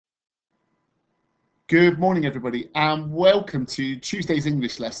Good morning, everybody, and welcome to Tuesday's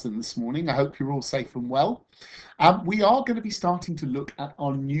English lesson this morning. I hope you're all safe and well. We are going to be starting to look at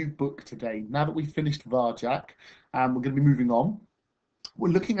our new book today. Now that we've finished Varjak, we're going to be moving on. We're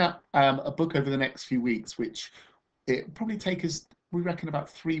looking at a book over the next few weeks, which it probably take us, we reckon, about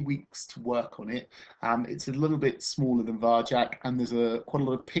 3 weeks to work on it. It's a little bit smaller than Varjak, and there's quite a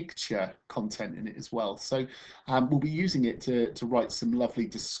lot of picture content in it as well. So we'll be using it to write some lovely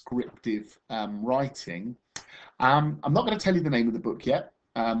descriptive writing. I'm not going to tell you the name of the book yet,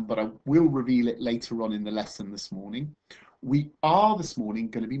 but I will reveal it later on in the lesson this morning. We are this morning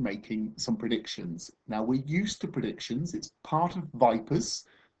going to be making some predictions. Now, we're used to predictions. It's part of Vipers,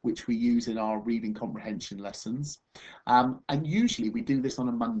 which we use in our reading comprehension lessons. And usually we do this on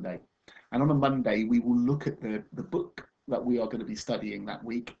a Monday. And on a Monday, we will look at the book that we are going to be studying that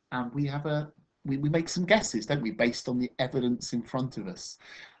week, and we make some guesses, don't we, based on the evidence in front of us.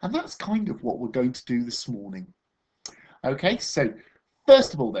 And that's kind of what we're going to do this morning. Okay, so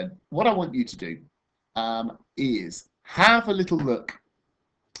first of all then, what I want you to do is have a little look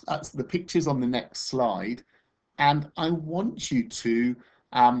at the pictures on the next slide, and I want you to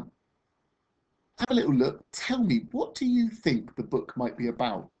have a little look. Tell me, what do you think the book might be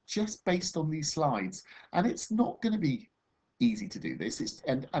about, just based on these slides? And it's not going to be easy to do this.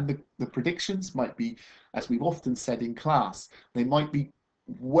 And the predictions might be, as we've often said in class, they might be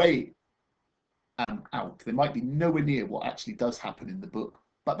way out. They might be nowhere near what actually does happen in the book,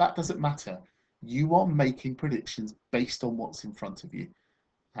 but that doesn't matter. You are making predictions based on what's in front of you.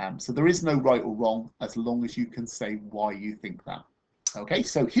 So there is no right or wrong, as long as you can say why you think that. Okay,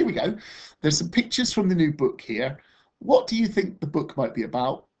 so here we go. There's some pictures from the new book here. What do you think the book might be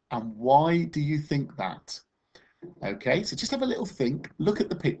about, and why do you think that? Okay, so just have a little think, look at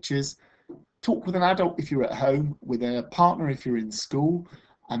the pictures, talk with an adult if you're at home, with a partner if you're in school,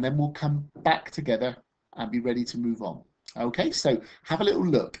 and then we'll come back together and be ready to move on. Okay, so have a little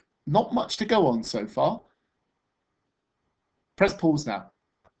look. Not much to go on so far. Press pause now.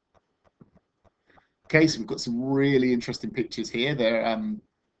 Okay, so we've got some really interesting pictures here.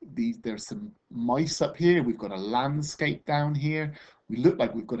 There's some mice up here. We've got a landscape down here. We look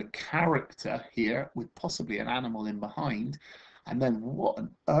like we've got a character here with possibly an animal in behind. And then what on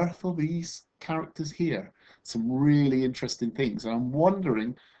earth are these characters here? Some really interesting things. And I'm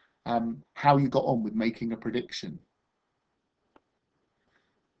wondering how you got on with making a prediction.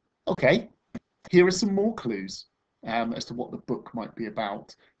 Okay, here are some more clues as to what the book might be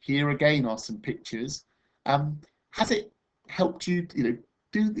about. Here again are some pictures. Has it helped you,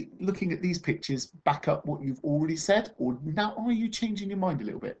 looking at these pictures back up what you've already said, or now are you changing your mind a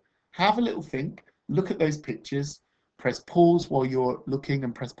little bit? Have a little think, look at those pictures, press pause while you're looking,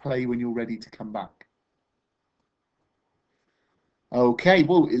 and press play when you're ready to come back. Okay,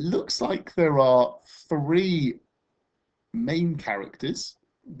 well, it looks like there are 3 main characters.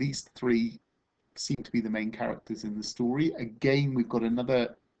 These 3 seem to be the main characters in the story. Again, we've got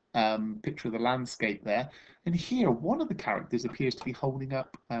another picture of the landscape there, and here one of the characters appears to be holding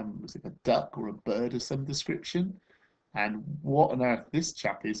up was it a duck or a bird of some description, and what on earth this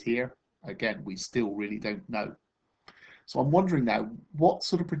chap is here, again, we still really don't know. So I'm wondering now, what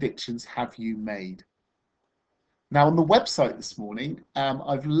sort of predictions have you made? Now on the website this morning,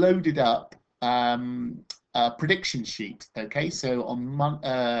 I've loaded up a prediction sheet. Okay, so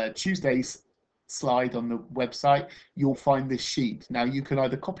on Tuesday's slide on the website, you'll find this sheet. Now you can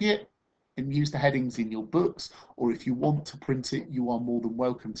either copy it and use the headings in your books, or if you want to print it, you are more than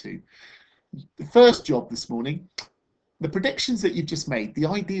welcome to. The first job this morning, the predictions that you've just made, the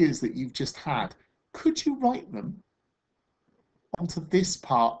ideas that you've just had, could you write them onto this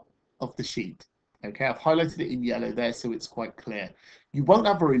part of the sheet? Okay, I've highlighted it in yellow there so it's quite clear. You won't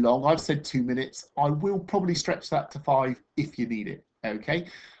have very long. I've said 2 minutes. I will probably stretch that to 5 if you need it. Okay,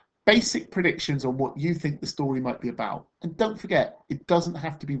 basic predictions on what you think the story might be about. And don't forget, it doesn't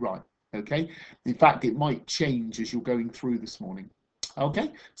have to be right. Okay, in fact, it might change as you're going through this morning.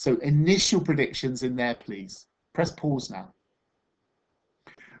 Okay, so initial predictions in there, please. Press pause now.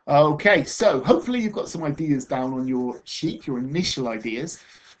 Okay, so hopefully you've got some ideas down on your sheet, your initial ideas.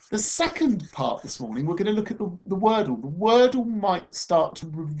 The second part this morning, we're going to look at the Wordle. The Wordle might start to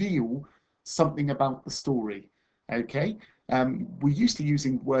reveal something about the story. Okay, we're used to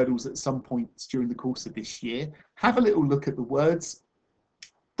using Wordles at some points during the course of this year. Have a little look at the words.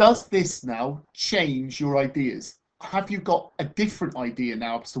 Does this now change your ideas? Have you got a different idea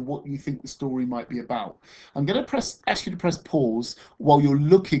now as to what you think the story might be about? I'm going to ask you to press pause while you're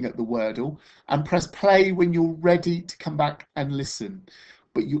looking at the Wordle, and press play when you're ready to come back and listen.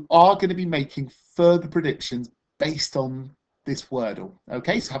 But you are going to be making further predictions based on this Wordle.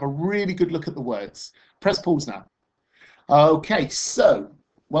 Okay, so have a really good look at the words. Press pause now. Okay, so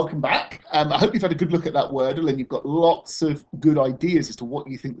welcome back. I hope you've had a good look at that Wordle and you've got lots of good ideas as to what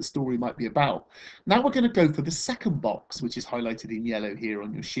you think the story might be about. Now we're going to go for the second box, which is highlighted in yellow here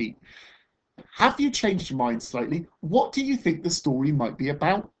on your sheet. Have you changed your mind slightly? What do you think the story might be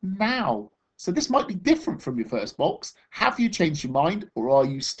about now? So this might be different from your first box. Have you changed your mind, or are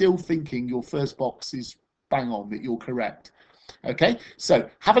you still thinking your first box is bang on, that you're correct? Okay, so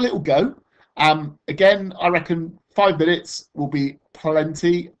have a little go. Again, I reckon 5 minutes will be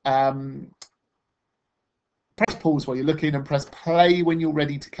plenty. Press pause while you're looking and press play when you're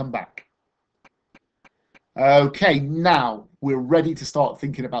ready to come back. Okay, now we're ready to start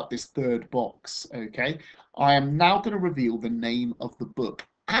thinking about this third box. Okay, I am now going to reveal the name of the book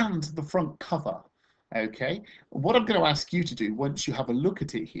and the front cover. Okay, what I'm going to ask you to do once you have a look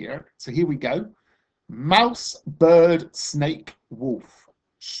at it here. So here we go. Mouse, Bird, Snake, Wolf.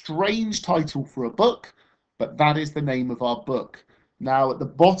 Strange title for a book, but that is the name of our book. Now at the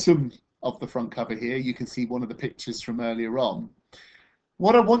bottom of the front cover here, you can see one of the pictures from earlier on.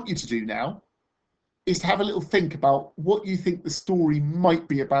 What I want you to do now is to have a little think about what you think the story might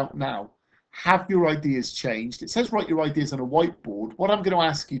be about now. Have your ideas changed? It says write your ideas on a whiteboard. What I'm going to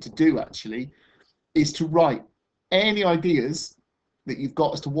ask you to do actually is to write any ideas that you've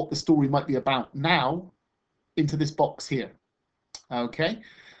got as to what the story might be about now into this box here. Okay,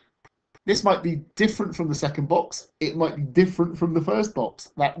 this might be different from the second box. It might be different from the first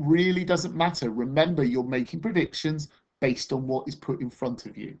box. That really doesn't matter. Remember, you're making predictions based on what is put in front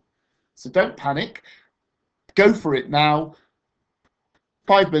of you. So don't panic. Go for it now.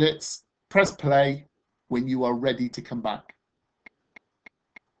 5 minutes. Press play when you are ready to come back.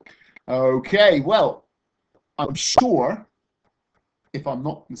 Okay, well, I'm sure, if I'm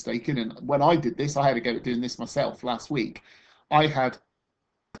not mistaken, and when I did this, I had to go doing this myself last week. I had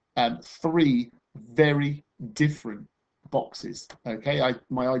 3 very different boxes. Okay,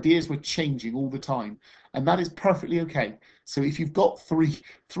 my ideas were changing all the time, and that is perfectly okay. So if you've got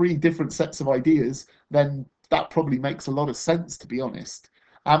three different sets of ideas, then that probably makes a lot of sense, to be honest.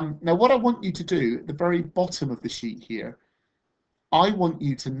 Now what I want you to do at the very bottom of the sheet here, I want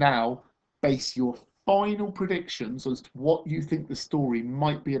you to now base your final predictions as to what you think the story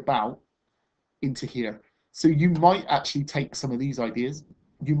might be about into here. So you might actually take some of these ideas,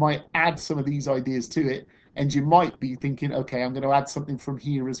 you might add some of these ideas to it, and you might be thinking, okay, I'm going to add something from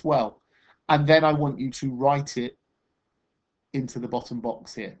here as well. And then I want you to write it into the bottom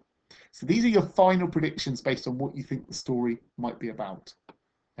box here. So these are your final predictions based on what you think the story might be about.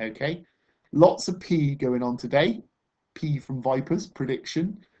 Okay, lots of P going on today. P from Vipers,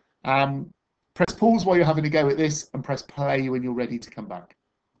 prediction. Press pause while you're having a go at this and press play when you're ready to come back.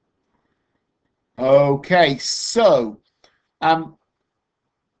 Okay, so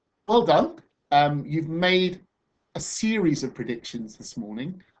well done. You've made a series of predictions this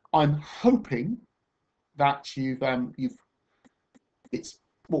morning. I'm hoping that it's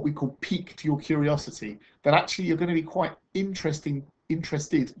what we call piqued your curiosity, that actually you're going to be quite interested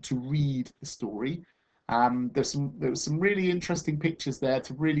to read the story. There was some really interesting pictures there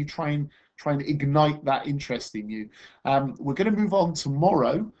to really try and ignite that interest in you. We're going to move on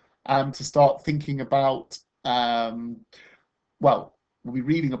tomorrow to start thinking about, well, we'll be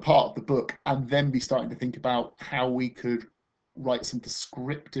reading a part of the book and then be starting to think about how we could write some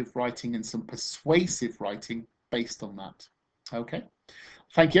descriptive writing and some persuasive writing based on that. Okay.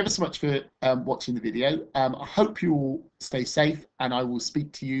 Thank you ever so much for watching the video. I hope you all stay safe, and I will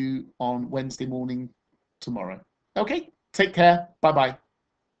speak to you on Wednesday morning tomorrow. Okay, take care. Bye-bye.